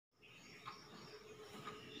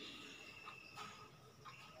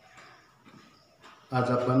आज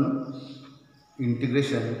आपण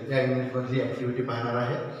इंटिग्रेशन या युनिटमधली ॲक्टिव्हिटी पाहणार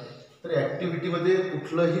आहे. तर ॲक्टिव्हिटीमध्ये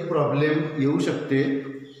कुठलंही प्रॉब्लेम येऊ शकते.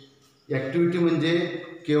 ॲक्टिव्हिटी म्हणजे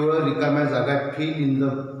केवळ रिकाम्या जागा fill in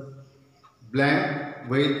the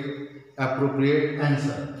blank with appropriate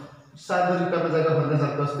answer. साधं रिकाम्या जागा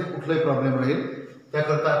भरण्यासारखं असते, कुठलाही प्रॉब्लेम राहील.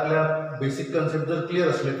 त्याकरता आपल्या बेसिक कन्सेप्ट जर क्लिअर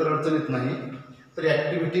असले तर अडचण येत नाही. तर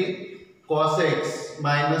activity cos x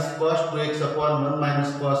minus cos 2x upon 1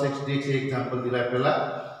 minus cos x dx हे एक्झाम्पल दिलं आपल्याला.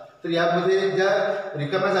 तर यामध्ये ज्या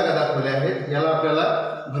रिकाम्या जागा दाखवल्या आहेत याला आपल्याला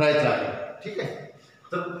भरायचं आहे. ठीक आहे.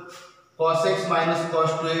 तर cos x minus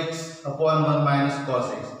cos 2x upon 1 minus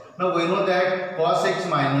cos x. Now we know that cos x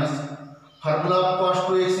minus formula of cos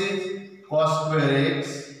 2x is cos square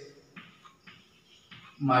x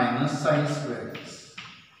minus sin square x,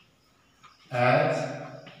 as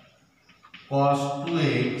cos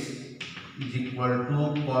 2x is equal to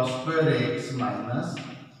cos square x minus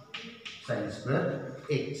sin square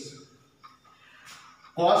x.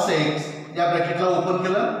 cos x या ब्रॅकेटला open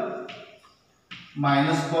केलं,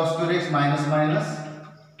 minus cos square x minus minus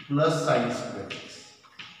plus sin square x.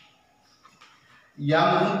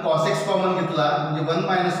 यामधून cos x common घेतला म्हणजे 1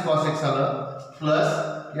 minus cos x आलं,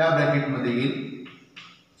 plus या bracket मध्ये येईल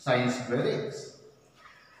sin square x.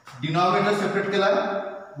 Denominator separate केला,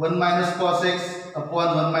 1 minus cos x upon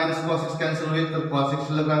 1 minus cos x cancel होईल, तर cos x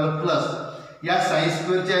शिल्लक राहिलं, प्लस या sin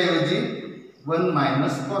स्क्वेअर च्या ऐवजी 1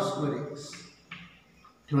 मायनस cos स्क्वेअर x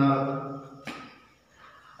ठेवणार.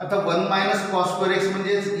 आता 1 मायनस cos स्क्वेअर x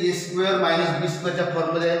म्हणजे a square minus b square च्या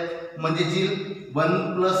फॉर्म मध्ये, म्हणजे जी 1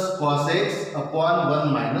 plus cos x upon 1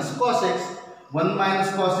 minus cos x. 1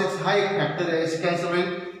 minus cos x हा एक फॅक्टर आहे, कॅन्सल होईल,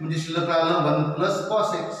 म्हणजे शिल्लक राहिलं 1 प्लस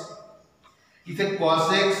cos x. इथे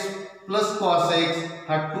cos x plus cos x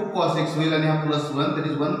हा 2 cos x होईल आणि हा plus 1, that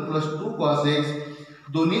is 1 plus 2 cos x.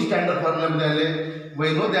 दोन्ही स्टँडर्ड फॉर्म्युला मध्ये आले. we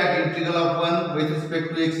know that integral of 1 with respect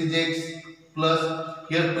to x is x, plus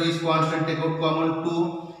here 2 is constant, take out common 2,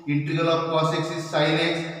 integral of cos x is sin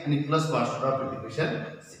x and plus constant of integration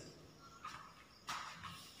c.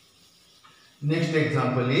 Next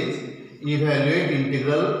example is evaluate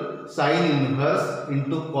integral sin inverse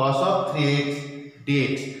into cos of 3x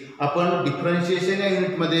dx. आपण differentiation या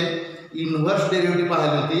unit मध्ये inverse derivative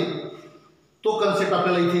पाहिली होती, तो concept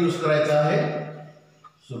आपल्याला इथे use करायचा आहे.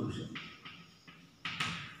 Solution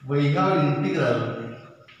we have integral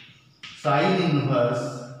sin inverse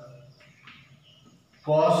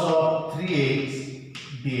cos of 3x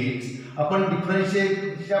dx. आपण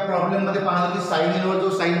डिफरन्शिएशनच्या प्रॉब्लेम मध्ये पाहिलं की sin इनव्हर्स जो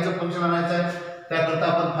साइनचं फंक्शन आणायचं आहे, त्याकरता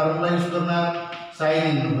आपण फॉर्म्युला यूज करणार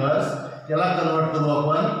sin इनव्हर्स. त्याला कन्वर्ट करू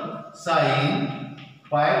आपण sin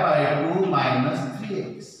pi by 2 minus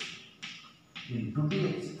 3x into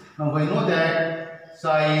dx. Now we know that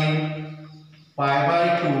sin pi by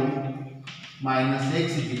 2 minus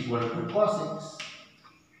x is equal to cos x.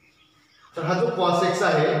 तर हा जो cos x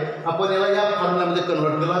आहे आपण याला या फॉर्म्युलामध्ये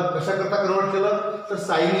कन्वर्ट केला. कशा करता कन्वर्ट केलं, तर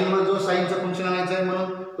sin इनव्हर्स जो साइनचं फंक्शन आणायचं आहे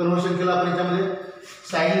म्हणून कन्वर्शन केलं आपण. याच्यामध्ये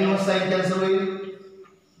sin इनव्हर्स sin कॅन्सल होईल,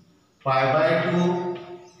 pi by 2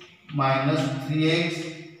 minus 3x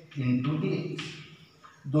into dx.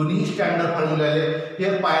 दोन्ही स्टँडर्ड फॉर्म्युला आले.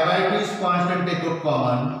 Here pi by 2 is constant, take out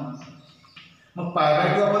common. मग pi by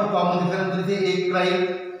 2 आपण कॉमन घेतल्यानंतर इथे 1 राहील.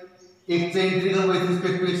 1 चे integral with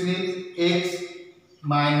respect to x ने x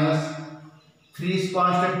minus 3 is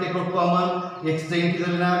constant, take out common. x चे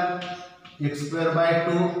इंटिग्रल येणार x स्क्वेअर बाय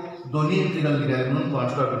 2, दोन्ही इंटिग्रल निघाले म्हणून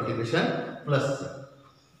constant of integration plus.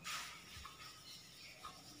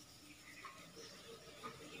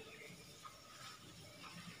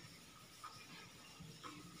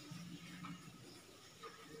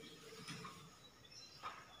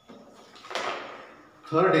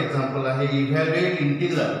 Third example आहे evaluate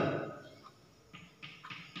integral.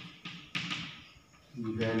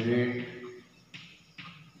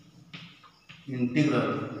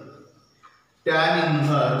 tan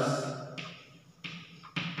inverse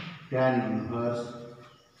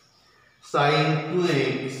sin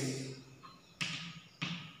 2x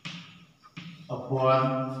upon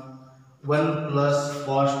 1 plus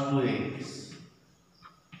cos 2x.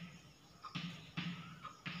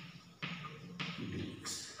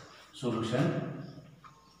 Solution.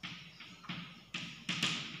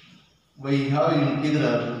 We have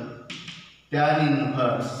integral tan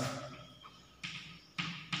inverse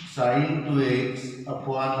sin 2x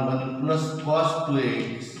upon 1 plus cos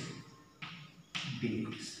 2x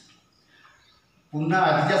dx. पुन्हा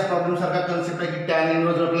आधीच्याच problem सारखा concept आहे की tan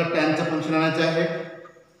inverse आपल्याला टॅनचं function आणायचं आहे.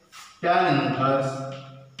 tan inverse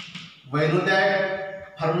we know that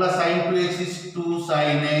formula sin 2x is 2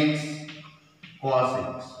 sin x cos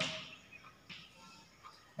x.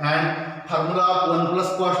 and formula of 1 plus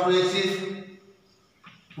cos 2x is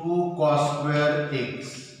 2 cos square x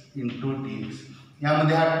into dx.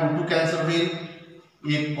 यामध्ये हा 2 कॅन्सल होईल,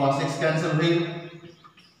 एक cos x कॅन्सल होईल,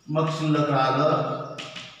 मग शिल्लक राहिलं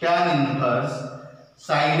tan inverse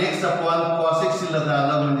sin x upon cos x शिल्लक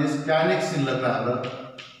राहिलं, म्हणजे tan x शिल्लक राहिलं.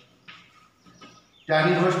 tan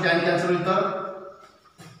इनव्हर्स tan कॅन्सल होईल तर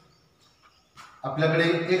आपल्याकडे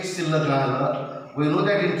x शिल्लक राहिलं. we know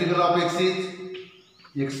that integral of x is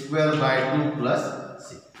x square by 2 plus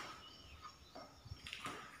c.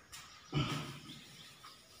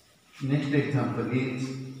 Next example is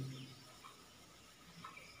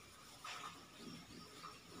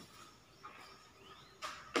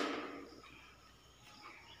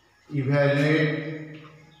evaluate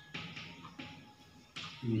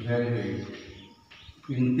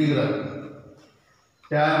integral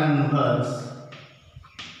tan inverse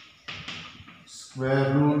square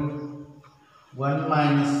root 1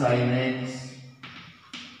 minus sin x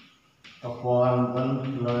upon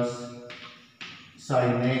 1 plus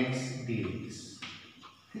sin x dx.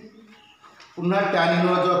 पुन्हा tan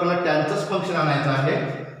inverse जो आपल्याला टॅनचंच function आणायचं आहे,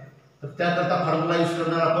 तर त्याकरता formula use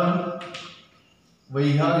करणार आपण.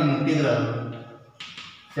 वही integral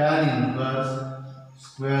tan inverse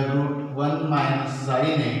square route 1 minus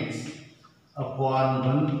sin x upon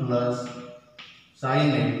 1 plus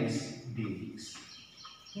sin x dx.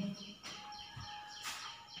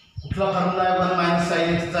 कुठला फॉर्म्युला आहे 1 मायनस sin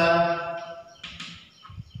x चा?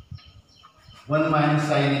 1 minus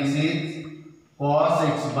sin x is cos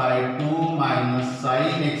x by 2 minus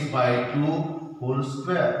sin x by 2 whole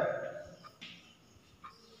square.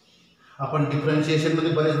 आपण differentiation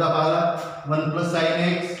मध्ये बरेचदा पाहिला 1 plus sin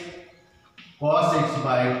x cos x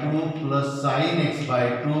by 2 plus sin x by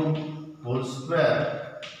 2 whole square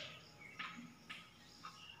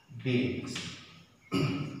dx.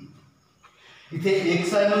 इथे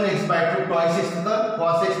x आहे म्हणून x by 2 twice x तर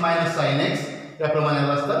cos x minus sin x याप्रमाणे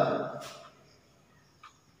असतं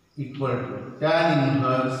इक्वल टू tan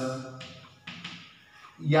इनव्हर्स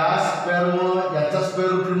या स्क्वेअर मुळे याचा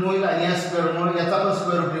स्क्वेअर रूट रिमूव्ह होईल आणि या स्क्वेअर मुळे याचा पण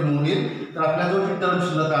स्क्वेअर रूट रिमूव्ह होईल. तर आपल्याला जो टर्म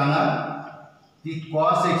शिल्लक राहणार ती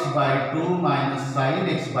cos x by 2 minus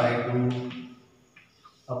sin x by 2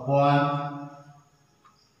 upon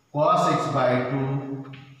cos x by 2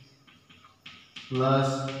 plus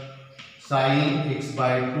sin x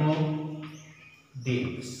by 2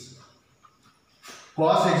 dx.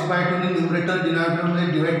 cos x by 2 ने न्यूमरेटर डिनॉमिनेटर मध्ये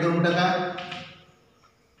डिवाइड करून टाका.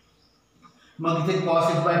 मग इथे cos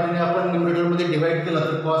x by 2 ने आपण न्यूमरेटर मध्ये डिवाइड केलं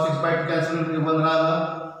तर cos x by 2 कॅन्सल होऊन 1 राहिलं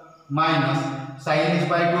minus sin x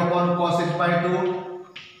by 2 upon cos x by 2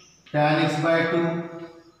 tan x by 2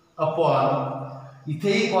 upon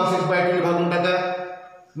इथेही cos x by 2 ने भागून टाका,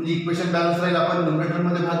 म्हणजे इक्वेशन बॅलन्स राहील. आपण न्यूमरेटर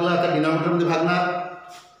मध्ये भागला आता डिनॉमिनेटर मध्ये भागणार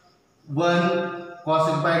 1 cos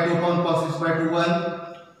x by 2 upon cos x by 2 1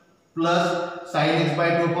 plus sin x by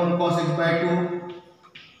 2 upon cos x by 2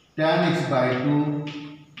 tan x by 2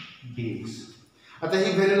 dx. आता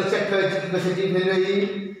ही व्हॅल्यू लक्षात ठेवायची की कशाची व्हॅल्यू आहे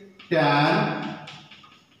tan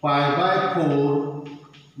pi by 4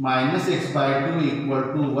 minus x by 2 equal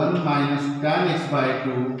to 1 minus tan x by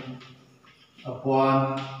 2 upon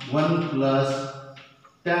 1 plus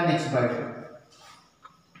tan x by 2.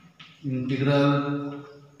 Integral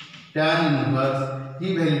tan inverse he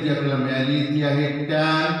value जी आपल्याला मिळाली ती आहे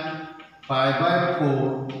tan pi by 4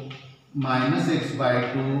 minus x by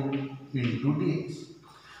 2 into dx.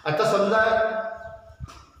 आता समजा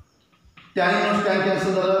tan inverse tan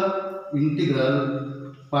cancel झालं, integral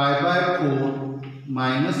pi by 4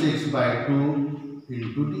 minus x by 2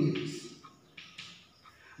 into dx.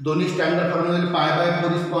 दोन्ही standard formula pi by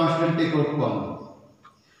 4 is constant take out common,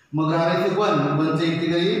 मग राहिले ते 1 चे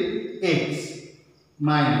integral x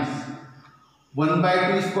minus 1 by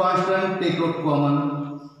 2 is constant take out common,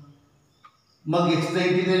 मग x चा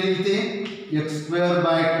integral इथे x square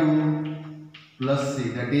by 2 plus c,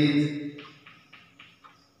 that is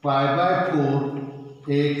pi by 4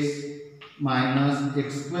 x minus x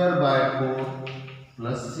square by 4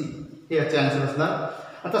 plus c. हे याचे answer असणार.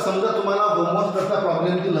 आता समजा तुम्हाला होमवर्क करता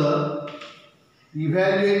प्रॉब्लेम दिलं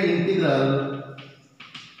evaluate integral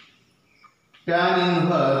tan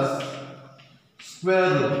inverse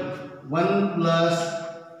square route 1 plus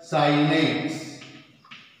sin x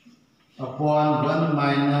upon 1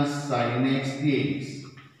 minus sin x dx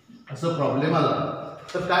असं problem आला.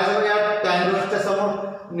 तर काय झालं या tan इनव्हर्सच्या समोर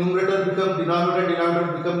numerator become denominator,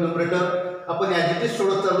 denominator become numerator. आपण ॲज इट इज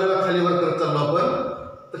सोडत चाललो, खाली वर करत चाललो आपण.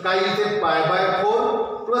 तर काय इथे pi by 4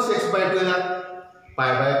 plus x bye 2 येणार,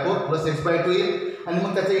 pi by 4 plus x bye 2 येईल आणि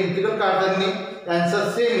मग त्याचे इंटिग्रल काढताना आन्सर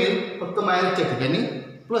सेम येईल, फक्त मायनसच्या ठिकाणी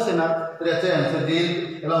प्लस येणार. तर याचे आन्सर जे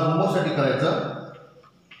येईल याला होमवर्कसाठी करायचं.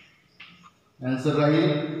 आन्सर राहील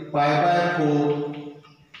pi by 4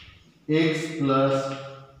 x plus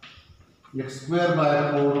x square by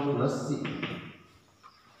 4 plus C.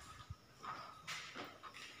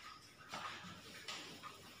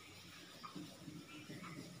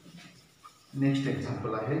 Next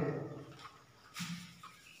example आहे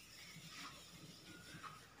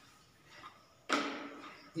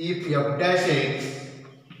if f dash x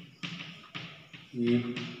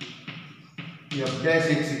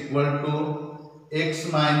equal to x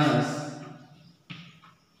minus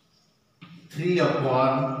 3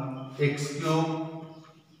 upon x cube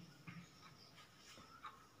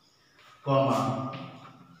comma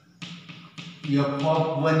f of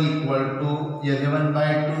 1 equal to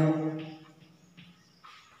 11/2,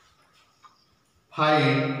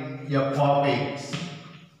 find f of x.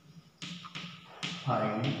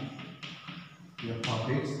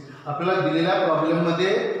 आपल्याला दिलेल्या problem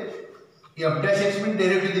मध्ये f dash x मिन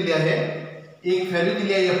derivative दिली आहे, एक value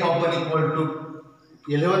दिली आहे f of 1 equal to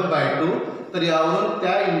 11/2. तर यावरून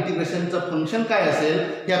त्या इंटिग्रेशनचं फंक्शन काय असेल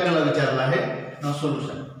हे आपल्याला विचारलं आहे. Now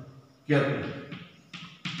solution carefully.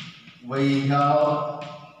 we have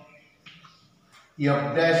f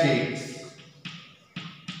dash x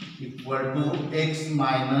equal to x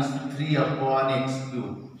minus 3 upon x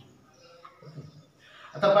cube.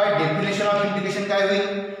 आता बाय डेफिनेशन ऑफ इंटिग्रेशन काय होईल,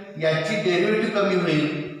 याची डेरिव्हेटिव्ह कमी होईल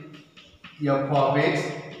f ऑफ x,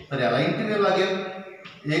 तर याला इंटिग्रेट लागेल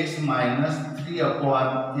x minus 3 upon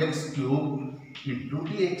x cube into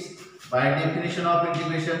dx. By definition of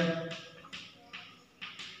integration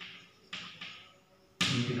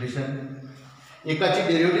एकाची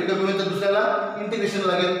डेरिव्हेटिव्ह कमी होईल तर दुसऱ्याला इंटिग्रेशन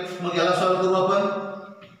लागेल. मग याला सॉल्व्ह करू आपण.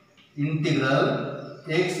 इंटिग्रल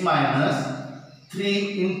x minus 3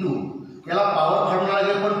 into याला पॉवर फॉर्म्युला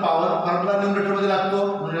लागेल, पण पॉवर फॉर्म्युला न्यूमरेटर मध्ये लागतो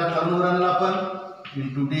म्हणून याला खालून आणला आपण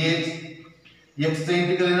इंटू dx. x चे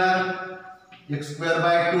इंटिग्रल येणार x square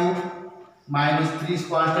by 2 minus 3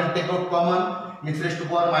 constant take out common, x raise to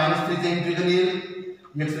power minus 3 चे इंटिग्रल येईल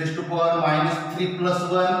x raise to power minus 3 plus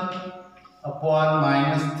 1 upon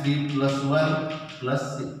minus 3 plus 1 plus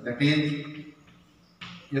 6, that is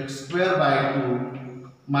x square by 2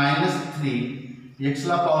 minus 3, x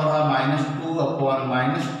ला power हा minus 2 upon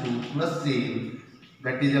minus 2 plus 3,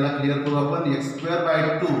 that is याला clear करू आपण. x square by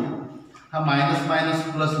 2 हा minus minus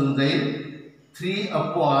plus होऊन जाईल 3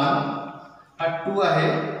 upon हा 2 आहे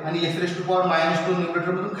आणि x raise to power minus 2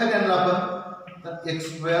 numerator मधून खाली आणला आपण, तर x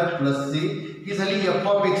स्क्वेअर प्लस c ही झाली f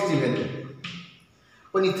ऑफ x ची व्हॅल्यू.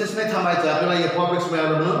 पण इथेच नाही थांबायचं, आपल्याला f ऑफ x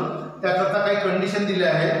मिळालं म्हणून त्याकरता काही कंडिशन दिले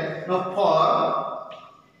आहे. मग फॉर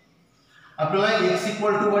आपल्याला x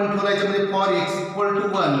इक्वल टू 1 ठेवायचं, म्हणजे फॉर x इक्वल टू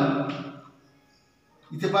 1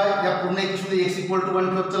 इथे पाय या पूर्ण इक्वेशनमध्ये x इक्वल टू 1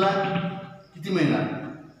 ठेवत चला, किती मिळणार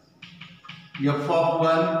f of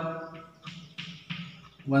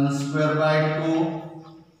 1 square by 2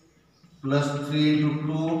 plus 3 into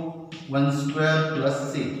 2 1 square plus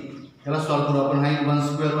c. याला सॉल्व करू आपण. हा 1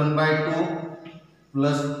 square 1 bye 2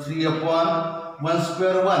 plus 3 upon 1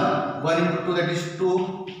 square 1 into 2 that is 2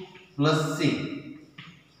 plus c.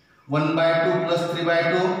 1 by 2 plus 3 by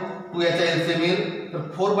 2 2 याचा एलसीएम येईल तर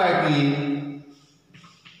 4 by 2 येईल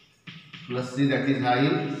प्लस c, दॅट इज हा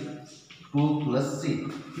येईल 2 plus c.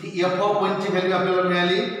 He f of 1 ची व्हॅल्यू आपल्याला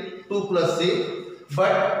मिळाली 2 plus c,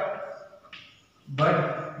 but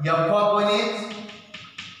f of 1 is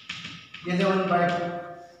 11 by 2.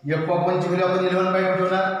 f of 1 ची व्हॅल्यू आपण 11 by 2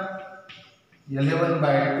 ठेवणार. 11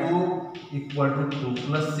 by 2 equal to 2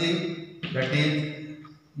 plus c, that is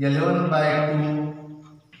 11 by 2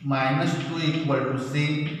 minus 2 equal to c,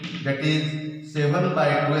 that is 7 by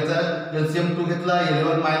 2. याचा LCM 2 घेतला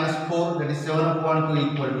 11 minus 4, that is 7 upon 2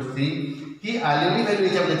 equal to c. ही आलेली value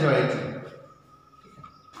याच्यामध्ये ठेवायची,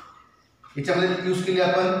 याच्यामध्ये use केली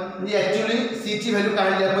आपण, म्हणजे ऍक्च्युअली c ची व्हॅल्यू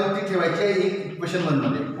काढली आपण ती ठेवायची आहे इक्वेशन 1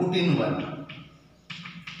 मध्ये. पुट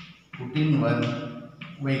इन 1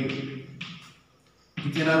 वेग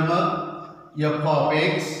किती येणार मग f of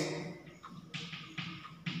x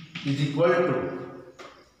is equal to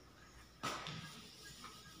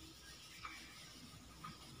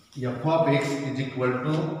f of x is equal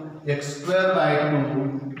to x square by 2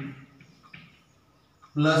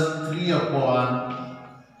 plus 3 upon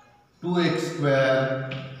 2x square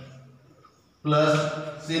plus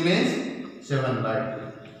c means 7 by 2.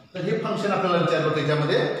 तर हे फंक्शन आपल्याला विचारलं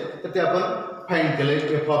त्याच्यामध्ये, तर ते आपण फाइंड केले.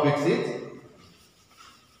 f of x is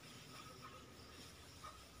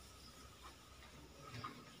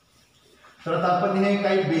तर आता आपण हे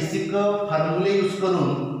काही बेसिक फॉर्म्युले यूज करून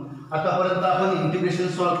आतापर्यंत आपण इंटिग्रेशन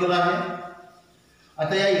सॉल्व केलं आहे.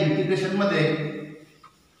 आता या इंटिग्रेशन मध्ये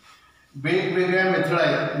वेगवेगळ्या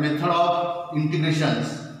मेथड ऑफ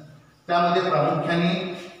इंटिग्रेशन्स. त्यामध्ये प्रामुख्याने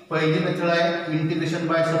पहिली मेथड आहे इंटिग्रेशन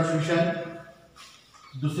बाय सबस्टिट्यूशन,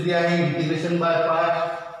 दुसरी आहे इंटिग्रेशन बाय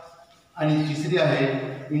पार्ट आणि तिसरी आहे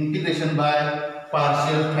इंटिग्रेशन बाय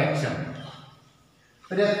पार्शियल फ्रॅक्शन.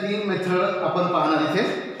 तर या तीन मेथड आपण पाहणार इथे.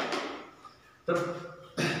 तर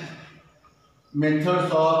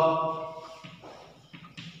मेथड्स ऑफ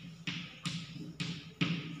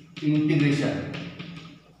इंटिग्रेशन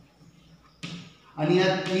आणि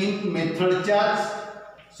या तीन मेथडच्याच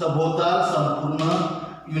सभोवताल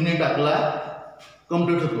संपूर्ण युनिट आपला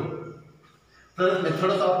कंप्लीट होतो. तर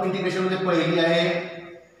मेथड्स ऑफ इंटिग्रेशन मध्ये पहिली आहे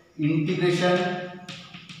इंटिग्रेशन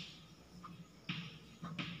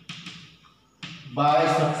बाय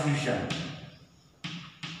सबस्टिट्यूशन.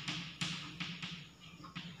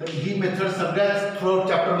 तर ही मेथड सगळ्याच थ्रू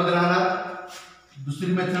चॅप्टर मध्ये राहणार.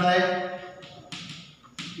 दुसरी मेथड आहे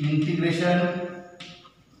इंटिग्रेशन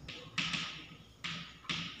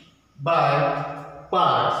बाय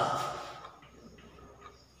पार्ट्स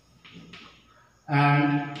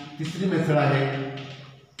and तिसरी मेथड आहे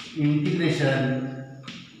integration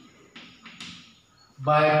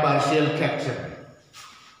by partial fraction.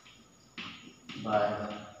 By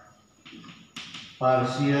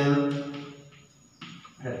partial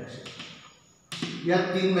fraction या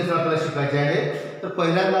तीन मेथड आपल्याला शिकायचे आहे. तर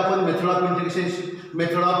पहिल्यांदा आपण method of integration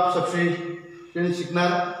method of substitution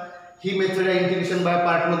शिकणार. ही मेथड आहे इंटिग्रेशन बाय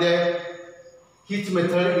पार्ट मध्ये आहे. हीच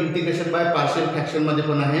method integration by partial fraction मध्ये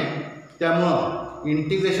पण आहे. त्यामुळं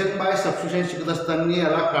इंटिग्रेशन बाय सबस्टिट्यूशन शिकत असताना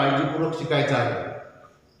याला काळजीपूर्वक शिकायचं आहे.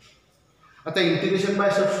 आता इंटिग्रेशन बाय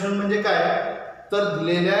सबस्टिट्यूशन म्हणजे काय, तर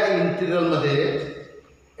दिलेल्या इंटिग्रल मध्ये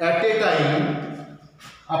ॲट ए टाइम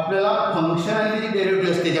आपल्याला फंक्शन आणि त्याची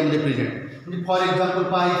डेरिव्हेटिव्ह असते त्याच्यामध्ये प्रेझेंट. म्हणजे फॉर एक्झाम्पल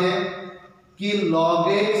पाहिजे की log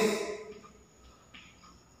x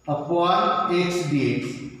upon x dx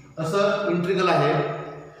असं इंटिग्रल आहे.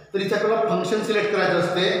 तर इथे आपल्याला फंक्शन सिलेक्ट करायचं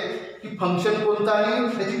असते की फंक्शन कोणतं आणि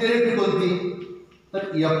त्याची डेरिव्हेटिव्ह कोणती. तर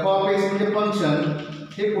f ऑफ x म्हणजे फंक्शन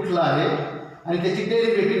हे कुठलं आहे आणि त्याची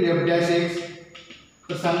डेरिव्हेटिव्ह f डॅश x.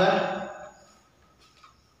 तर सांगा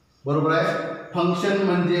बरोबर आहे. फंक्शन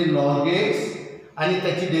म्हणजे log x आणि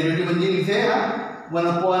त्याची डेरिव्हेटिव्ह म्हणजे इथे 1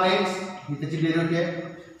 अपॉन x ही त्याची डेरिव्हेटिव्ह आहे.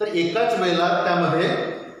 तर एकाच वेळेला त्यामध्ये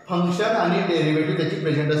फंक्शन आणि डेरिव्हेटिव्ह त्याची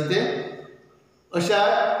प्रेझेंट असते. अशा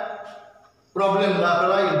प्रॉब्लेमला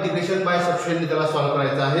आपल्याला इंटिग्रेशन बाय सबस्टिट्यूशन त्याला सॉल्व्ह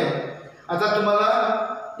करायचं आहे. आता तुम्हाला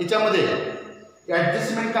याच्यामध्ये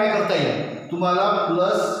ॲडजस्टमेंट काय करता येईल, तुम्हाला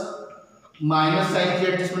प्लस मायनस साईनची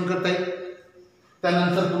ॲडजस्टमेंट करता येईल.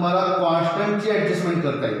 त्यानंतर तुम्हाला कॉन्स्टंटची ॲडजस्टमेंट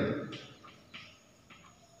करता येईल.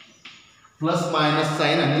 प्लस मायनस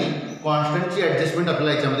साइन आणि कॉन्स्टंटची ॲडजस्टमेंट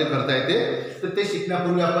आपल्याला याच्यामध्ये करता येते. तर ते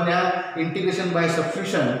शिकण्यापूर्वी आपण या इंटिग्रेशन बाय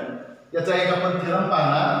सबस्टिट्यूशन याचा एक आपण थेरम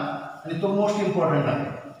पाहणार आणि तो मोस्ट इम्पॉर्टंट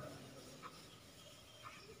आहे.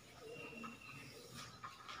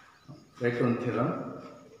 Right on theorem.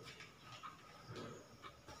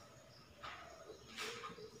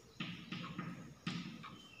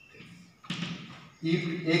 if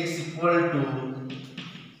x equal to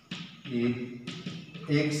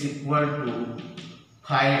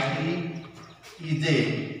phi t is a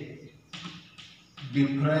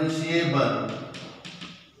differentiable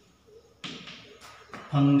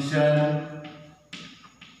function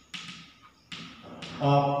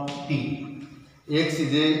of t. x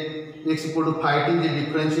equal to phi t is a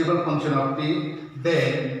differentiable function of t,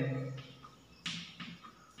 then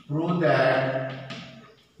prove that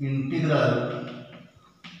integral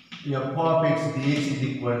f of x dx is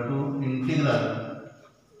equal to integral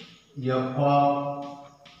f of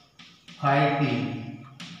phi t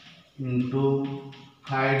into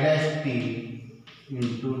phi dash t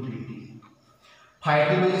into dt. phi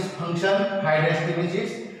t means function, phi dash t means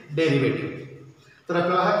its derivative. तर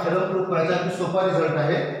आपल्याला हा theorem prove करायचा आहे. सोपा result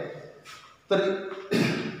आहे. तर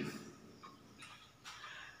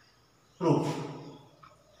proof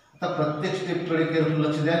आता प्रत्येक स्टेप कडे केअरफुल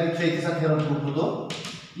लक्ष द्या. इथे इथेचा थेरम प्रूव्ह होतो.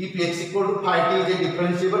 If x equal to phi t is a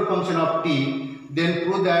differentiable function of t, then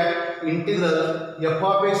prove that integral f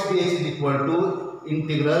of x dx is equal to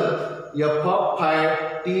integral f of phi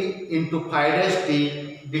t into phi dash t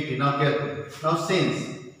dt. Now careful. Now since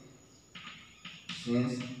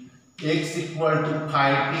x equal to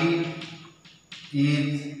phi t is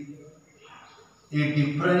a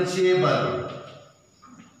differentiable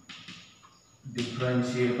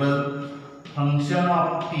function of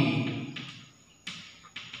t.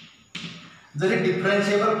 जरी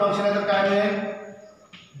differentiable function आहे तर काय मिळेल,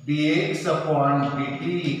 dx upon dt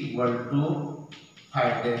equal to phi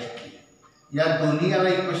dash t. या दोन्ही याला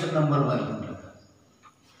equation number 1 म्हणतात.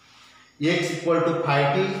 x equal to phi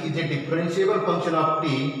t is a differentiable function of t.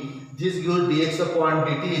 This gives dx upon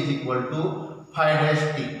dt is equal to phi dash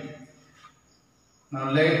t. Now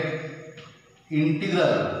let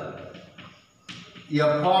integral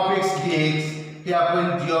f of x dx हे आपण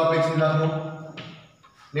g of x ने दाखवू.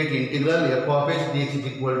 Late integral f of x dx is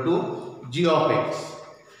equal to g of x.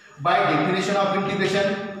 By definition of integration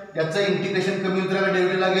याचं integration कमी उतरायला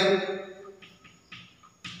derivative लागेल.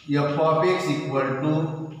 f of x equal to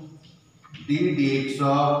d dx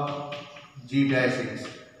of g dash x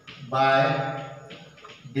by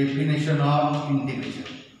definition of integration.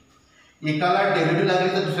 एकाला derivative लागेल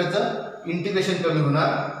तर दुसऱ्याचं integration कमी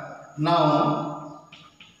होणार. Now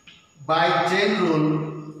bye chain rule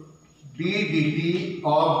d dt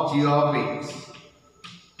of g of x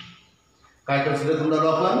काय कन्सिडर करून राहिलो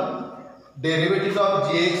आपण derivative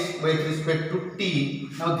of gx with respect to t.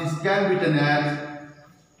 Now this can be written as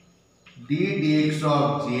d dx of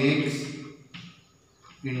gx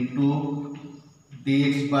into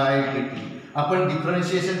dx by dt. आपण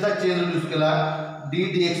डिफरन्शिएशनचा chain rule use केला d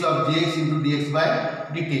dx of gx into dx by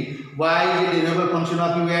dt. y is a derivable function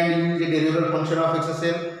of u and u is a derivable function of x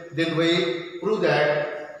असेल. Then we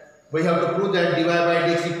have to prove that dy by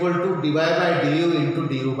dx equal to dy by du into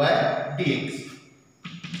du by dx.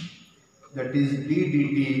 That is d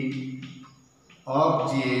dt of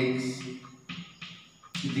gx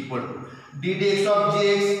is equal to d dx of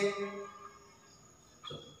gx.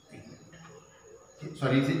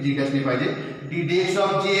 Sorry, g dash नहीं पाहिजे. d dx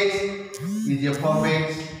of gx is f of x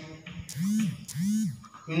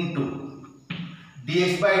into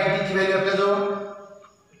dx by dt ची value आपल्याजवळ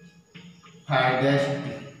phi dash t.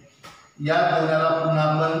 या दोन्हाला पुन्हा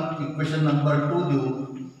आपण equation number 2 देऊ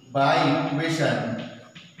by equation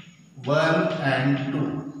 1 and 2.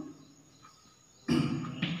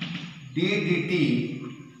 d dt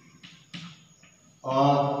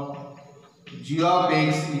of g of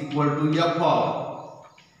x equal to f of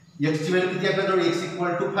x ची value किती आपल्याजवळ x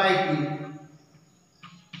equal to phi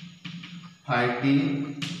t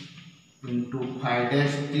into phi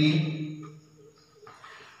dash t.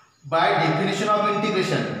 By definition of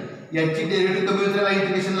integration याची derivative कमी होत राहिला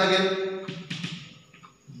integration लागेल.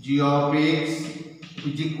 g of x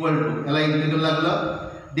is equal to याला integral लागलं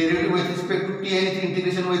derivative with respect to t आणि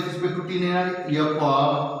integration with respect to t येणार f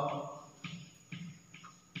of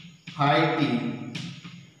phi t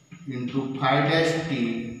into phi dash t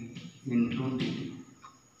into dt.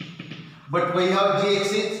 But we have gx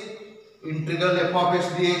is integral f of x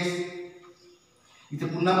dx. इथे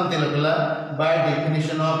पुन्हा म्हणता येईल आपल्याला by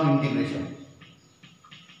definition of integration.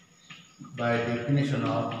 By definition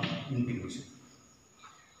of integration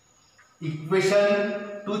equation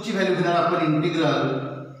 2 ची value घेणार आपण integral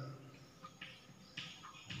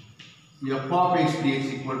f of x dx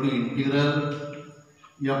equal to integral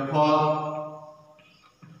f of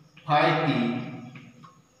phi t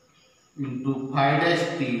into phi dash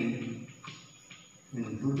t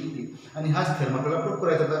into dt. आणि हाच थेरम आपल्याला प्रूव्ह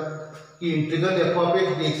करायचा होता की integral f of x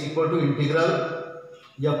dx equal to integral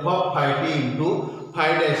f of phi t into phi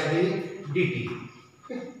dash t dt.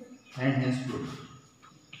 and hence proof.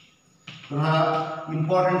 तर हा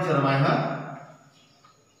important theorem आहे हा.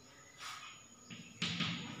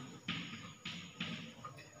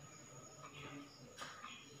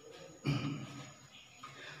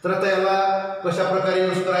 तर आता याला कशा प्रकारे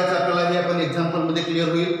यूज करायचं आपल्याला हे आपण एक्झाम्पल मध्ये क्लिअर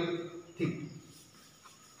होईल. ठीक.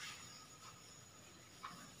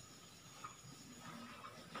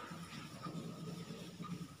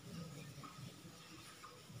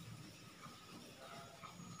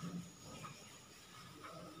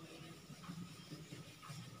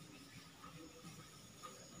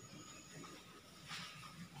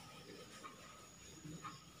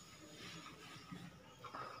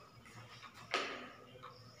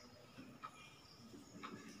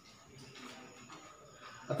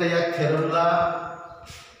 आता या थेरमला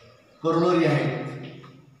कॉरोलरी आहे.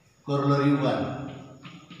 Corollary 1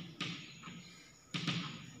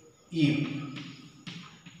 if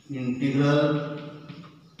integral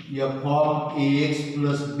f of ax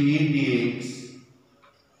plus b dx,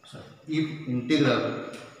 if integral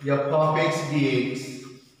f of x dx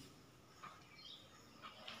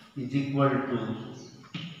is equal to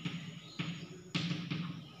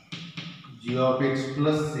g of x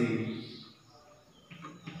plus c,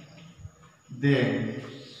 then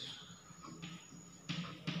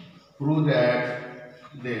prove that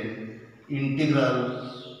then integral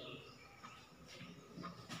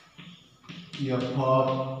f of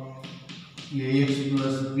ax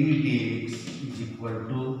plus b dx is equal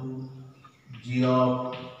to g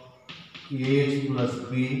of ax plus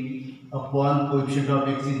b upon coefficient of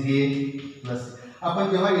x is a plus. आपण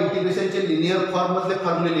जेव्हा इंटिग्रेशनचे linear form मधले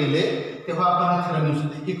फॉर्म्युले लिहिले तेव्हा आपण हा theorem use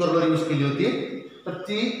ही corollary use केली होती. तर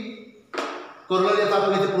ती कॉरोलरी आता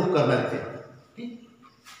आपण इथे प्रूफ करणार आहे. ठीक,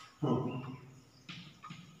 proof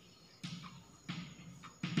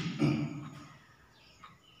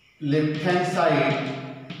left hand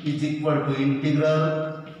side is equal to integral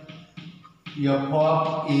f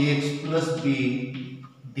of ax plus b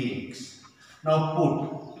dx. Now put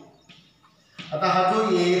आता हा जो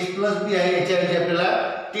ax plus b आहे याच्याऐवजी आपल्याला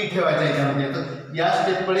t ठेवायचा याच्यामध्ये. तर या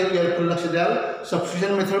स्टेपकडे केअरफुल लक्ष द्याल.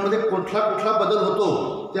 सबस्टिट्यूशन मेथडमध्ये कुठला बदल होतो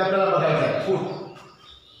ते आपल्याला बघायचं आहे. Put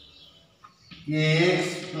ax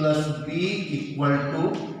plus b equal to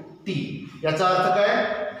t. याचा अर्थ काय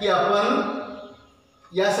की आपण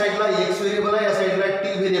या साइडला x व्हेरिएबल आहे, या साइडला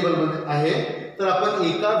t व्हेरिएबल आहे. तर आपण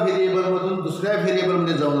एका व्हेरिएबल मधून दुसऱ्या व्हेरिएबल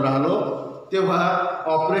मध्ये जाऊन राहिलो तेव्हा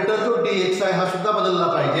ऑपरेटर जो dx आहे हा सुद्धा बदलला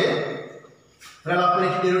पाहिजे. तर आपण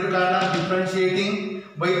याची डेरिव्हेटिव्ह काढणार differentiating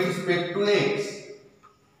bye respect to x.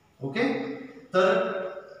 Okay, तर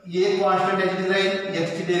a कॉन्स्टंट याची राहील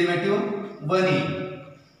x ची derivative 1e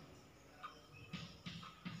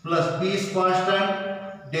plus b is constant,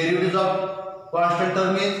 derivative of constant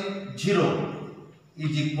term is 0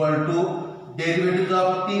 is equal to derivative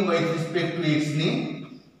of t with respect to x ने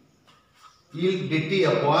येईल dt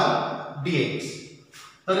upon dx.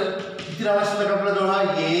 तर किती राहिला शिल्लक आपल्या जवळ हा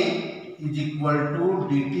a is equal to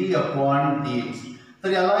dt upon dx. तर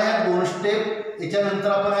याला ह्या दोन स्टेप याच्यानंतर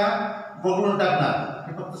आपण या वगळून टाकणार.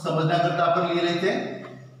 हे फक्त समजण्याकरता आपण लिहिले इथे.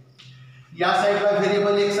 या साइडला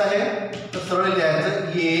व्हेरिएबल x आहे तर सरळ लिहायचं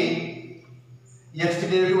a x ची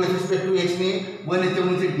derivative with respect to x ने 1 येते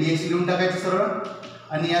म्हणून इथे dx लिहून टाकायचं सरळ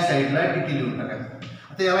आणि या साइडला dt लिहून टाकायचं.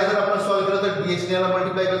 आता याला जर आपण सॉल्व केलं तर dx ने याला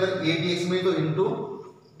मल्टिप्लाय केलं तर a dx मिळतो into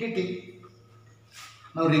dt.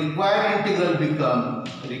 Now required integral become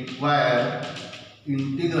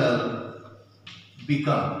integral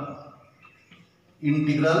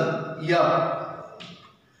f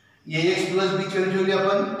ax plus b ची व्हॅल्यू ठेवली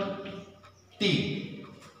आपण t,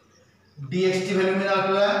 dx ची व्हॅल्यू मिळणार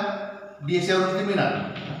आपल्याला dx च्या वरती मिळणार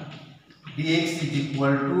dx is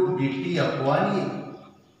equal to dt upon a.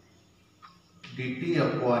 dt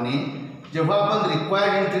upon a. जेव्हा आपण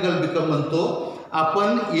रिक्वायर्ड इंटिग्रल बिकम म्हणतो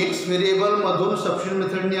आपण x व्हेरिएबल मधून सबस्टिट्यूशन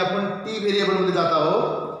मेथडने आपण t व्हेरिएबल मध्ये जात आहोत.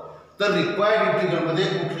 तर रिक्वायर्ड इंटिग्रल मध्ये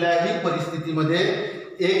कुठल्याही परिस्थितीमध्ये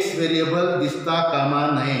x व्हेरिएबल दिसता कामा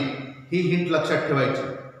नये. ही हिंट लक्षात ठेवायची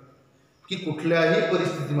की कुठल्याही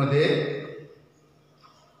परिस्थितीमध्ये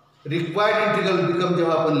रिक्वायर्ड इंटिग्रल बिकम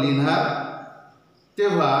जेव्हा आपण लिहिणार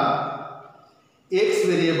तेव्हा x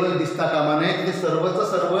व्हेरिएबल दिसता कामा नये. ते सर्वचं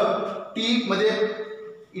सर्व t मध्ये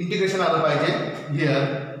इंटिग्रेशन आलं पाहिजे. Here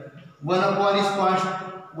 1 upon a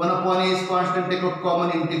is constant, take a common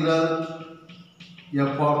integral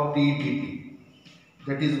f of t dt,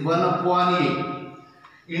 that is 1 upon a.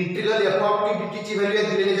 Integral f of t dt ची व्हॅल्यू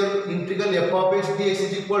आहे दिलेली आहे. Integral f of x dx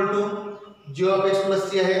is equal to g of x plus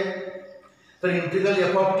c आहे. तर integral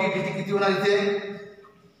f of t dt किती होणार इथे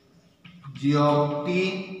g of t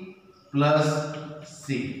plus c.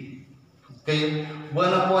 Okay,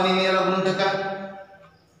 1 upon a याला गुणून टाका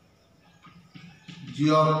g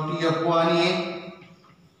of t upon a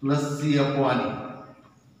plus c upon a.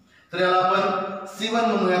 तर याला आपण c1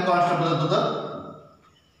 म्हणूया, कॉन्स्टंट बदलत होता.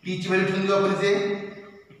 t ची व्हॅल्यू ठेवून देऊ आपण इथे.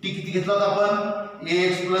 t किती घेतला होता आपण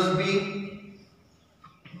ax plus b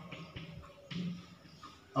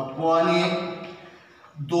upon a.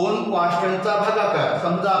 दोन कॉन्स्टंटचा भागाकार.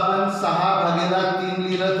 समजा आपण 6/3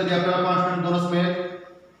 लिहिलं तरी आपल्याला कॉन्स्टंट 2च मिळेल.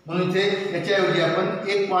 म्हणून इथे याच्याऐवजी आपण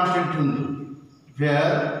एक कॉन्स्टंट ठेवून देऊ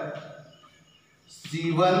where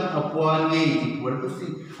c1 upon a equal to c.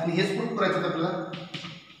 आणि हेच प्रूफ करायचं होतं आपल्याला.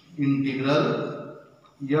 Integral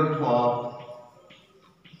f of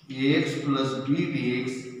ax plus b dx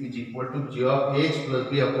is equal to g of ax plus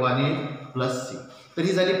b upon a plus c. तर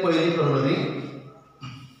ही झाली पहिली corollary.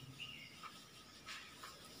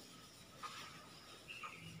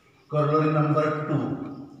 Corollary number 2.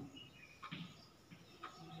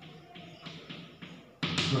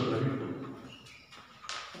 Corollary 2.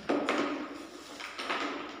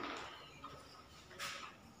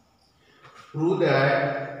 Prove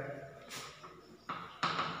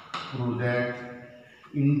that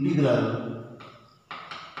integral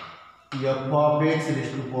f of x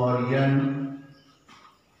raised to power n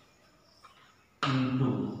into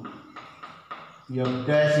f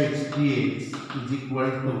dash x dx is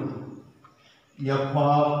equal to f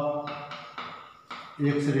of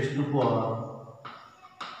x raised to power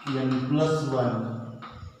n plus 1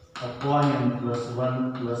 upon n plus 1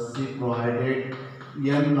 plus c provided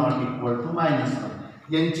n not equal to -1.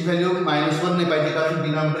 n ची value -1 नाही पाहिजे कारण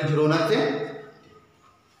denominator 0 होणार ते.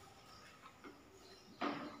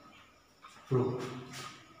 Proof.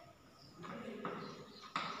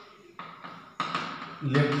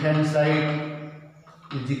 Left hand side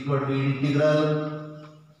is equal to integral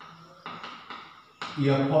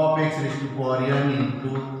f of x raised to power n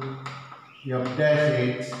into f dash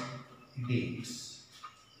x dx.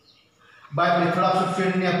 By method of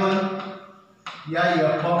सबस्टिट्यूशनने आपण या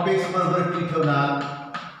f of x बरोबर t ठेवणार.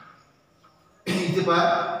 इथे पहा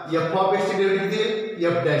f ऑफ x ची derivative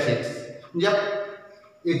f dash x. म्हणजे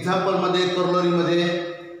example मध्ये corollary मध्ये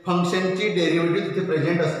फंक्शनची डेरिव्हेटिव्ह तिथे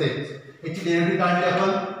प्रेझेंट असते. याची डेरिव्हेटिव्ह काढली आपण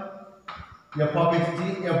f ऑफ x ची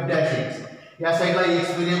f डॅश x. या साइडला x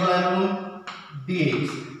व्हेरिएबल आहे म्हणून dx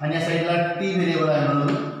आणि या साइडला t व्हेरिएबल आहे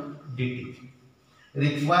म्हणून dt.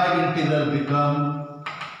 Required integral become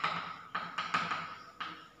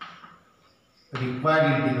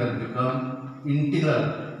integral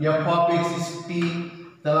f of x is t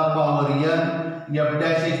त्याला power n f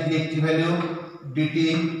dash x dx ची व्हॅल्यू dt.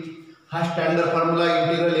 हा standard formula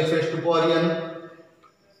integral x raised to power n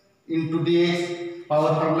into dx.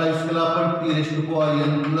 Power formula use केला आपण t raised to power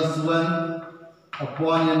n plus 1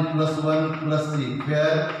 upon n plus 1 plus 3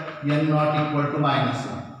 where n not equal to minus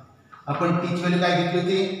 1. आपण t ची value काय घेतली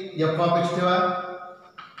होती f of x ठेवा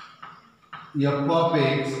f of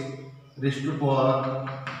x raised to power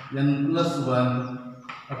n plus 1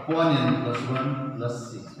 upon n plus 1 plus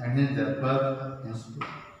 6 and hence therefore hence 2.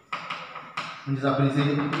 म्हणजे आपण इथे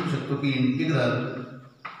लिहू शकतो की integral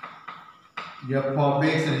f of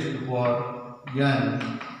x raised to power n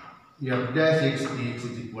f dash x dx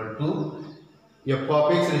is equal to f of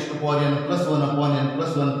x raised to power n plus 1 upon n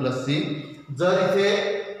plus 1 plus c. जर इथे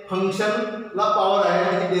फंक्शनला power आहे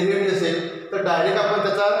आणि डेरिव्हेटिव्ह असेल तर डायरेक्ट आपण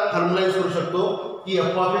त्याचा formula use करू शकतो की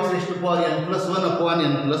f of x raised to power n plus 1 upon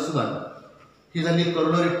n plus 1. ही झाली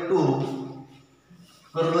करोलरी 2.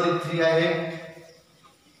 करोलरी 3 आहे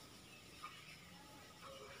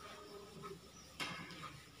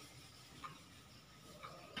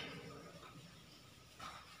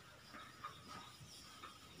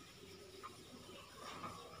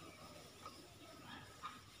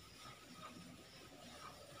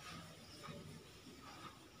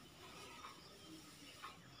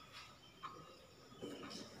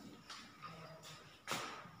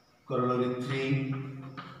Corollary 3.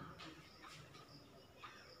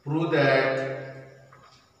 Prove that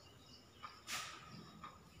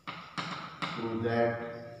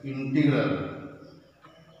integral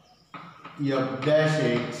f dash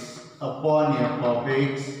x upon f of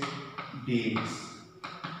x dx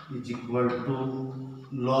is equal to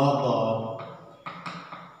log of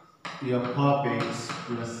f of x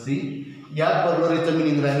plus c. या करोलरीचं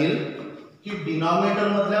meaning राहील की denominator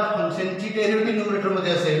मधल्या फंक्शनची derivative numerator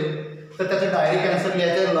मध्ये असेल तर त्याचा डायरेक्ट आन्सर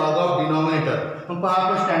लिहायचा आहे लॉग ऑफ डिनॉमिनेटर. पण पहा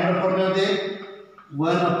आपण standard फॉर्म्युलामध्ये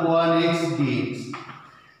 1 upon x dx.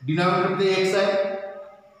 Denominator मध्ये x आहे,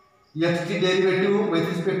 x ची derivative with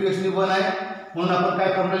respect to x ने 1 आहे म्हणून आपण काय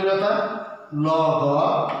फॉर्म्युला लिहिला होता log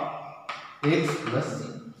of x plus c.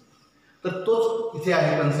 तर तोच इथे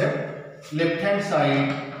आहे concept. Left hand side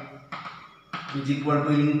is equal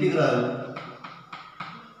to integral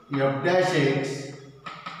f dash x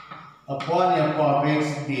upon f of x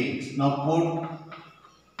dx. Now put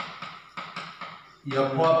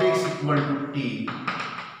f of x equal to t.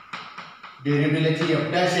 Derivative f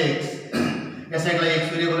dash x या साइडला x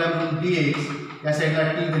variable आहे म्हणून dx, या साइडला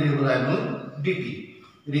t variable आहे म्हणून dt.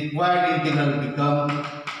 Required integral become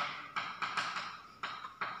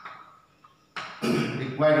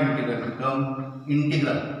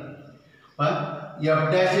integral f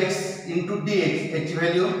dash x into dx याची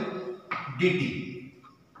value dt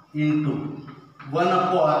into 1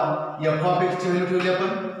 upon f of x ची व्हॅल्यू ठेवली आपण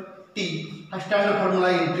t. हा standard formula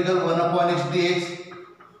integral 1 upon x dx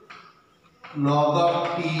log of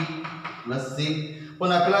t plus c. पण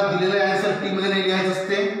आपल्याला दिलेला आन्सर t मध्ये नाही लिहायचं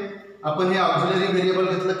असते. आपण हे ऑक्झिलरी व्हेरिएबल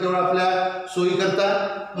घेतलं केवळ आपल्या सोयी करता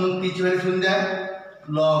म्हणून t ची व्हॅल्यू ठेवून द्या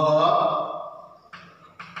log of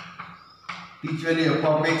t ची value f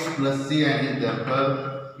of x plus c आणि therefore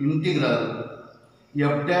integral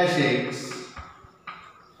f dash x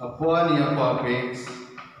upon f of x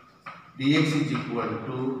dx is equal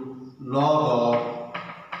to log of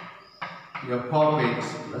f of x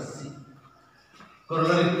plus c.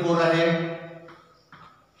 Corollary 4 आहे.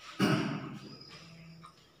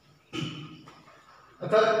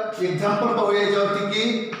 आता example पाहूया याच्यावरती की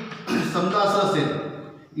समजा असं असेल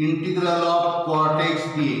integral of cot x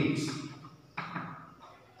dx.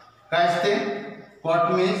 काय असते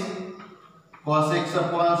cot means cos x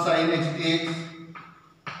upon sin x dx.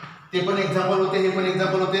 ते पण एक्झाम्पल होते, हे पण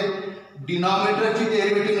एक्झाम्पल होते. डिनॉमिनेटरची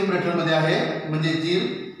डेरिव्हेटिव्ह न्यूमरेटर मध्ये आहे म्हणजे जी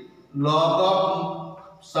log of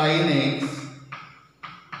sin x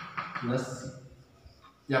plus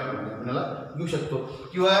या प्रमाणे आपल्याला घेऊ शकतो.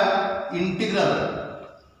 किंवा इंटिग्रल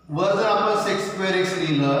वर जर आपण sec square x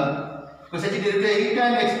लिहिलं कशाची डेरिव्हेटिव्ह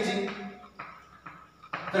आहे tan x ची,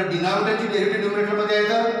 तर डिनॉमिनेटरची डेरिव्हेटिव्ह न्यूमरेटर मध्ये आहे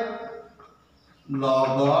तर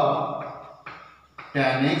log of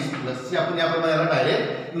tan x plus c आपण याप्रमाणे याला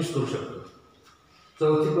डायरेक्ट यूज करू शकतो.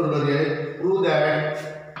 चौथी कॉरोलरी आहे prove that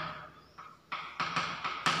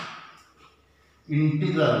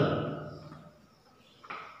integral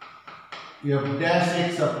f dash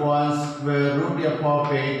x upon square root f of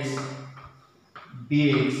x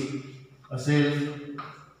dx असेल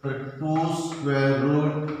तर 2 square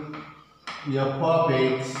route f of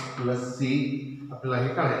x plus c आपल्याला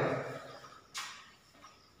हे काढायचं.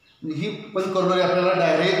 ही पण कॉरोलरी आपल्याला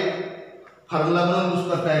डायरेक्ट फॉर्म्युला म्हणून यूज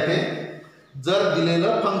करता येते. जर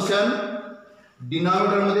दिलेलं फंक्शन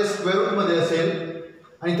डिनॉमिनेटर मध्ये स्क्वेअर रूट मध्ये असेल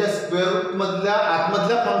आणि त्या स्क्वेअर रूट मधल्या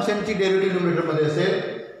आतमधल्या फंक्शनची डेरिव्हेटिव्ह न्यूमरेटर मध्ये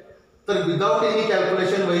असेल तर without any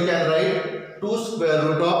calculation we can right 2 square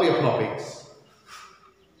route of f of x.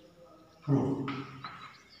 Proof.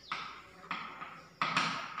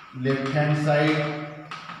 Left hand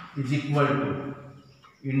side is equal to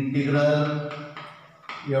integral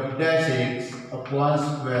f dash x upon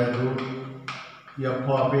square route f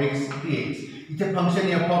of x dx. इथे function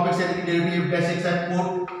f of x याची derivative f dash x आहे.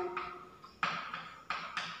 Put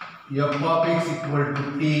f of x equal to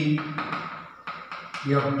t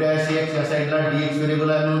f dash x या साइडला dx variable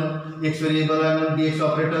आहे म्हणून x variable आहे म्हणून dx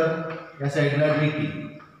operator या साइडला dt.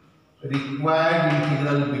 Required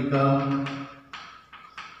integral become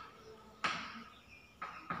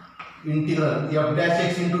integral f dash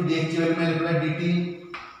x into dx ची व्हॅल्यू मिळाली dt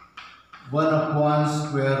 1 upon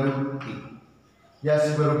square root t. या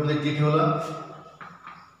स्क्वेअर रूट मध्ये t ठेवलं.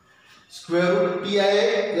 स्क्वेअर रूट t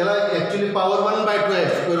आहे याला ऍक्च्युअली पॉवर 1/2 आहे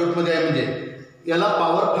स्क्वेअर रूट मध्ये आहे म्हणजे याला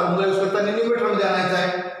पॉवर फॉर्म्युला यूज करता न्यूमरेटर मध्ये आणायचा आहे.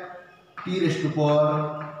 t raised to power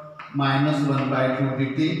minus 1/2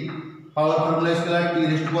 dt. Power formula use केला t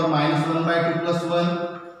raised to power minus 1/2 plus 1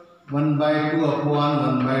 1/2 upon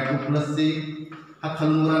 1/2 plus c. हा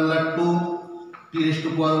खालून वर आणला 2 t raised to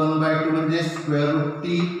power 1/2 म्हणजे square route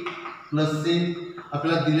t plus c.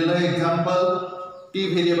 आपल्याला दिलेलं एक्झाम्पल t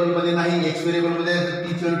व्हेरिएबल मध्ये नाही x व्हेरिएबल मध्ये आहे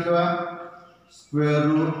t ची व्हॅल्यू ठेवा square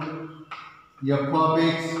route f of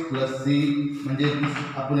x plus c म्हणजे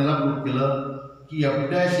आपण याला प्रूव्ह केलं की f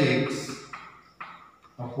dash x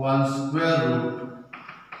upon square route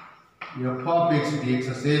f of x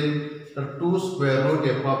dx असेल तर 2 square route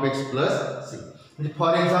f of x plus c. म्हणजे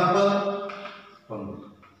फॉर एक्झाम्पल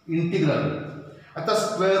इंटिग्रल. आता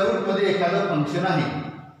स्क्वेअर रूट मध्ये एखादं फंक्शन आहे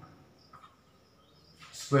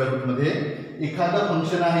स्क्वेअर रूट मध्ये एखादं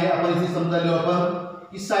फंक्शन आहे आपण इथे समजा लिहू आपण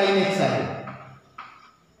की sin x आहे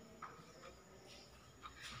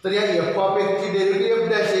तर या f of x ची डेरिव्हेटिव्ह f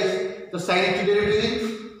dash x तर sin x ची डेरिव्हेटिव्ह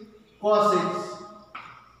cos x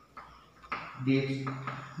dx.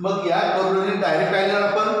 मग या कॉरोलरी डायरेक्ट काय लिहिणार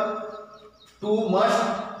आपण 2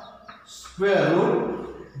 मस्ट स्क्वेअर रूट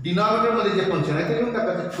डिनॉमिनेटर मध्ये जे फंक्शन आहे ते लिहून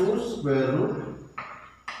टाकायचं 2 स्क्वेअर रूट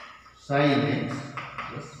sin x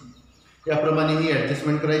याप्रमाणे ही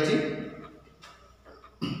ऍडजस्टमेंट करायची.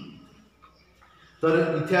 तर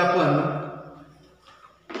इथे आपण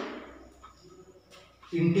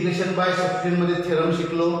इंटिग्रेशन बाय सबस्टिट्यूशन मध्ये थेरम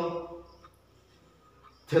शिकलो.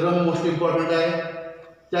 थेरम मोस्ट इम्पॉर्टंट आहे.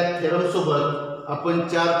 त्या थेरम सोबत आपण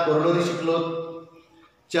 4 कॉरोलरी शिकलो.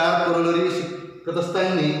 4 कॉरोलरी शिकत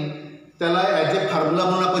असताना त्याला ॲज ए फॉर्म्युला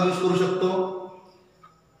म्हणून आपण यूज करू शकतो.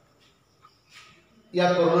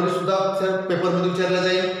 या कॉरोलरी सुद्धा पेपरमध्ये विचारल्या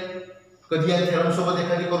जाईल. कधी या थेरम सोबत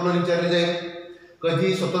एखादी कॉरोलरी विचारली जाईल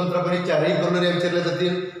कधी स्वतंत्रपणे 4ही कॉरोलरी विचारल्या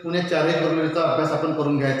जातील. पुन्हा 4ही कॉरोलरीचा अभ्यास आपण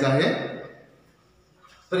करून घ्यायचा आहे.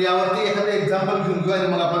 तर यावरती एखादं एक्झाम्पल घेऊन घेऊ आणि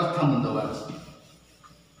मग आपण थांबून जाऊ.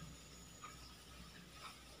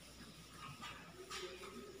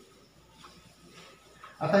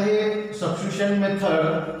 आता हे सबस्टिट्यूशन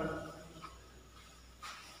मेथड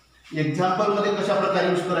एक्झाम्पल मध्ये कशा प्रकारे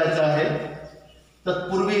यूज करायचं आहे.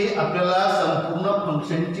 तत्पूर्वी आपल्याला संपूर्ण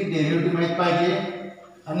फंक्शनची डेरिव्हेटिव्ह माहित पाहिजे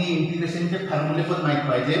आणि इंटिग्रेशनचे फॉर्म्युले पण माहित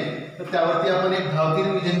पाहिजे. तर त्यावरती आपण एक धावती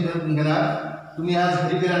रिव्हिजन घेणार. तुम्ही आज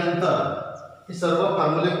घरी गेल्यानंतर हे सर्व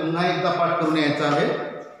फॉर्म्युले पुन्हा एकदा पाठ करून यायचं आहे.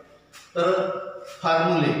 तर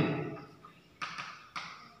फॉर्म्युले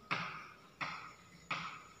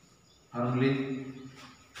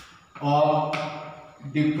ऑफ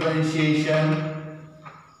डिफरेंशिएशन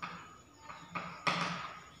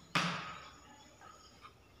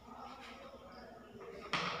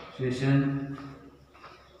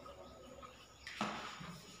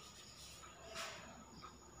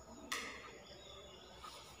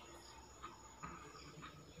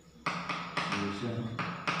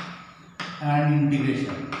and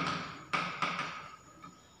integration.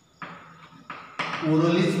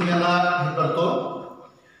 ओरलीच मी याला हे करतो.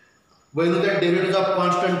 We know that derivatives of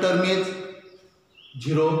constant term is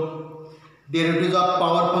 0. Derivatives of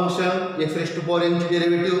power function x raised to power n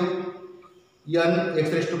derivative n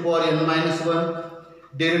x raised to power n minus 1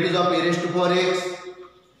 derivative of e raised to power x,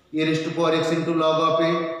 e raised to power x into log of a,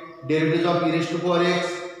 derivative of e raised to power x,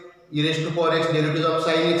 e raised to power x, derivative of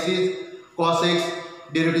sin x is cos x,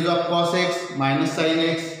 derivative of cos x minus sin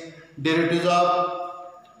x, derivative of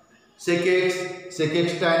sec x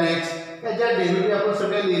tan x. या ज्या derivative आपण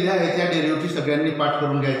सगळ्या लिहिल्या आहेत त्या derivative सगळ्यांनी पाठ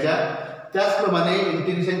करून घ्यायच्या. त्याचप्रमाणे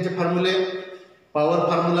इंटिग्रेशनचे फॉर्म्युले, पॉवर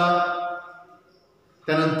फॉर्म्युला,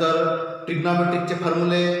 त्यानंतर ट्रिग्नॉमेट्रिकचे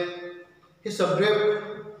फॉर्म्युले, हे सगळे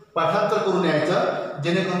पाठांतर करून यायचं,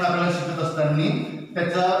 जेणेकरून आपल्याला शिकत असताना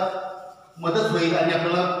त्याचा मदत होईल आणि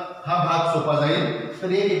आपल्याला हा भाग सोपा जाईल.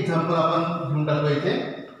 तर एक एक्झाम्पल आपण घेऊन टाकू इथे.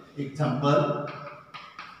 Example,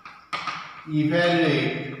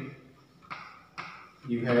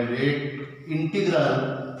 evaluate integral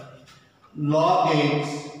log x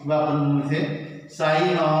व आपण इथे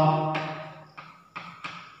sign of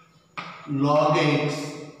log x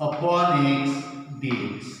upon x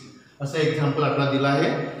dx असं एक्झाम्पल आपल्याला दिलं आहे.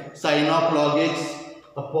 Sign of log x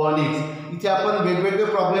upon x. इथे आपण वेगवेगळे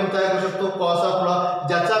प्रॉब्लेम तयार करू शकतो. कॉस ऑफ लॉग,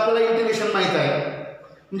 ज्याचं आपल्याला इंटिग्रेशन माहित आहे,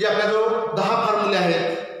 म्हणजे आपल्याजवळ 10 फॉर्म्युले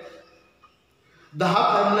आहेत. 10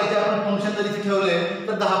 फॉर्म्युल्याचे आपण फंक्शन जर इथे ठेवले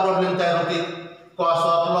तर 10 प्रॉब्लेम तयार होतील. Cos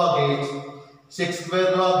of log x, sec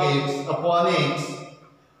square log x upon x,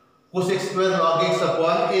 cosec square log x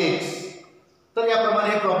upon x. तर याप्रमाणे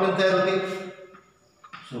हे प्रॉब्लेम तयार होतील.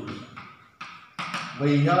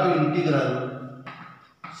 We have integral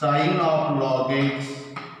sin of log x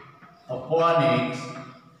upon x.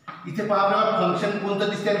 इथे पहा आपल्याला फंक्शन कोणतं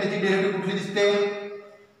दिसते आणि त्याची डेरिव्हेटिव्ह कुठली दिसते.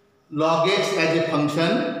 log x as a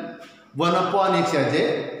function, 1 upon x as A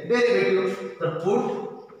derivative. तर put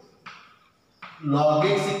log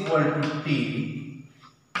x equal to t,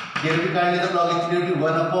 derivative काढले तर log x derivative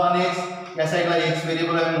 1 upon x, या साईडला x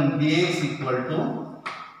व्हेरिएबल आहे म्हणून dx equal to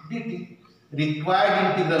dt. Required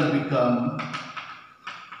integral become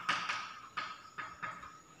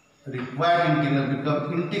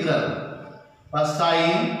integral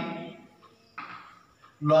sign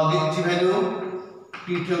log x ची value t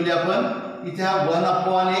ठेवली आपण. इथे हा 1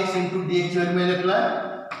 अपॉन x इंटू dx ची व्हॅल्यू मिळेल आपल्याला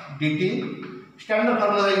dt. स्टँडर्ड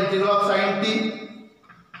फॉर्म्युला आहे integral of sine t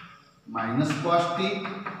minus cos t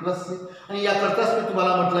plus. आणि याकरताच मी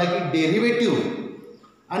तुम्हाला म्हटलं आहे की डेरिव्हेटिव्ह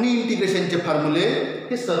आणि इंटिग्रेशनचे फॉर्म्युले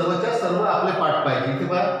हे सर्वच्या सर्व आपले पाठ पाहिजे. इथे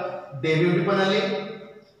पहा डेरिव्हेटिव्ह पण आले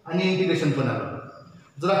आणि इंटिग्रेशन पण आलं.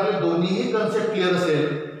 जर आपले दोन्हीही कन्सेप्ट क्लिअर असेल,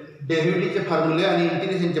 डेरिव्हेटिव्हचे फॉर्म्युले आणि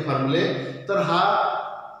इंटिग्रेशनचे फॉर्म्युले, तर हा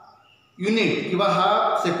युनिट किंवा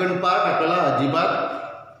हा सेकंड पार्ट आपल्याला अजिबात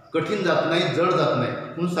कठीण जात नाही, जड जात नाही.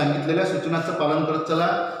 म्हणून सांगितलेल्या सूचनांचं पालन करत चला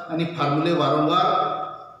आणि फॉर्म्युले वारंवार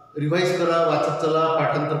रिवाइज करा, वाचत चला,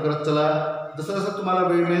 पाठांतर करत चला. जसं जसं तुम्हाला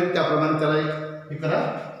वेळ मिळेल त्याप्रमाणे त्याला हे करा.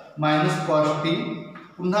 Minus cos T.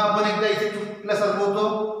 पुन्हा आपण एकदा इथे चुकल्यासारखं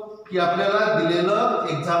होतो की आपल्याला दिलेलं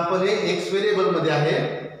एक्झाम्पल हे एक्स व्हेरिएबल मध्ये आहे,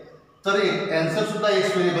 तर आन्सर सुद्धा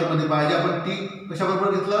एक्स व्हेरिएबल मध्ये पाहिजे. आपण टी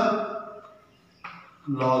कशाबरोबर घेतलं,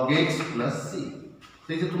 लॉग एक्स प्लस सी.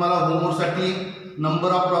 तर इथे तुम्हाला होमवर्कसाठी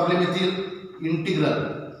नंबर ऑफ प्रॉब्लेम येतील. Integral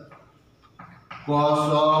cos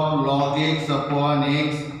of log x upon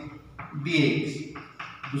x dx.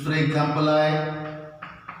 दुसरं एक्झाम्पल आहे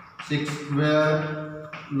sec square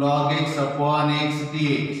log x upon x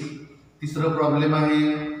dx. तिसरं प्रॉब्लेम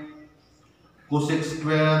आहे cosec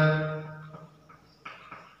square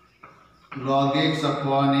log x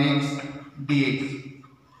upon x dx.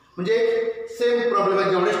 म्हणजे same problem आहे,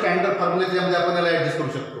 जेवढे स्टँडर्ड फॉर्म्युले त्यामध्ये आपण याला ऍडजस्ट करू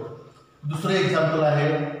शकतो. दुसरं एक्झाम्पल आहे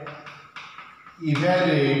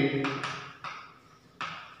evaluate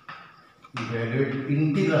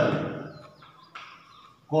integral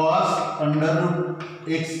cos under route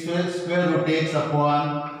x square route x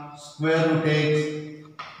upon square route x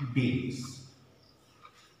dx.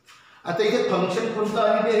 आता इथे फंक्शन कोणतं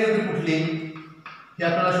आणि डेरिव्हेटिव्ह कुठली हे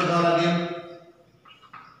आपल्याला शोधावं लागेल.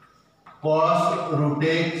 Cos route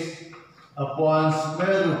x upon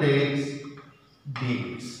square route x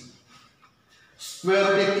dx. Square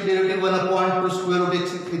route x derivative 1 upon 2 square route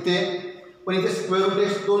x इथे, पण इथे स्क्वेअर रूट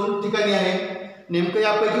एक्स दोन ठिकाणी आहे. नेमकं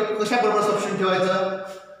यापैकी कशा बरोबर सबस्टिट्यूट ठेवायचं,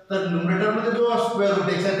 तर न्यूमरेटर मध्ये जो स्क्वेअर रूट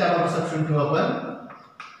एक्स आहे त्याबरोबर सबस्टिट्यूट ठेवू आपण.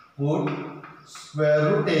 Put square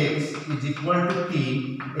route x is equal to t,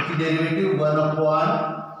 याची derivative 1 upon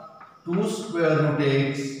 2 square route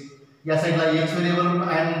x, या साईडला x व्हेरिएबल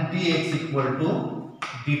आणि dx इक्वल टू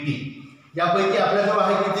dt. यापैकी आपल्याजवळ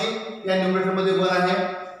आहे किती, या न्यूमरेटर मध्ये 1 आहे,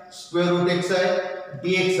 स्क्वेअर रूट एक्स आहे,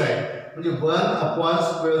 dx आहे, म्हणजे 1 upon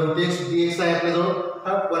square route x dx आहे. आपल्याजवळ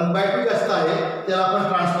हा 1/2 जास्त आहे, त्याला आपण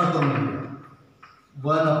ट्रान्सफर करून घेऊया.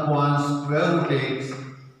 1 upon square route x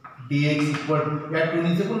dx equal या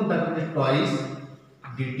 2 चे कोण टाकले twice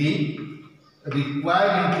dt.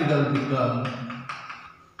 Required integral become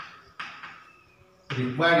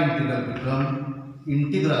required integral become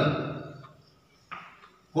integral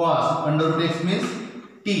cos under route x means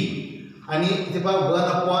T आणि इथे पहा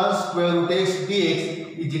 1 square route x dx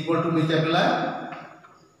is equal to म्हणजे आपल्याला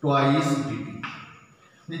ट्वाइस dt.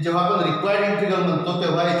 म्हणजे जेव्हा आपण रिक्वायर्ड इंटिग्रल म्हणतो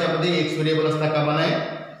तेव्हा याच्यामध्ये एक्स व्हेरिएबल असता कामा नये.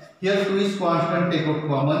 Here 2 is constant, take out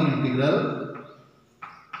common, integral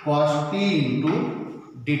cos t into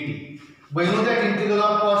dt. We know that integral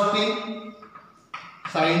of cos t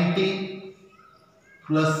sin t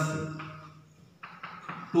plus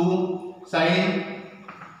 2 sin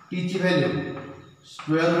t ची value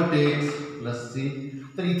square route x plus c.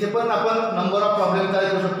 तर इथे पण आपण number of problem काय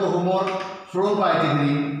करू शकतो, homework सोडून पाहायचे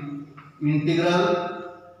घरी. Integral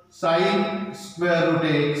sin square route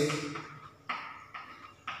x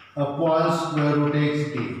upon square route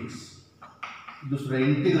x dx. दूसरा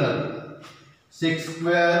integral sec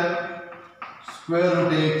square square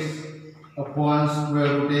route x upon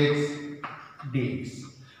square route x dx.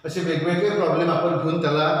 असे वेगवेगळे प्रॉब्लेम आपण घेऊन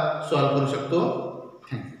त्याला सॉल्व्ह करू शकतो.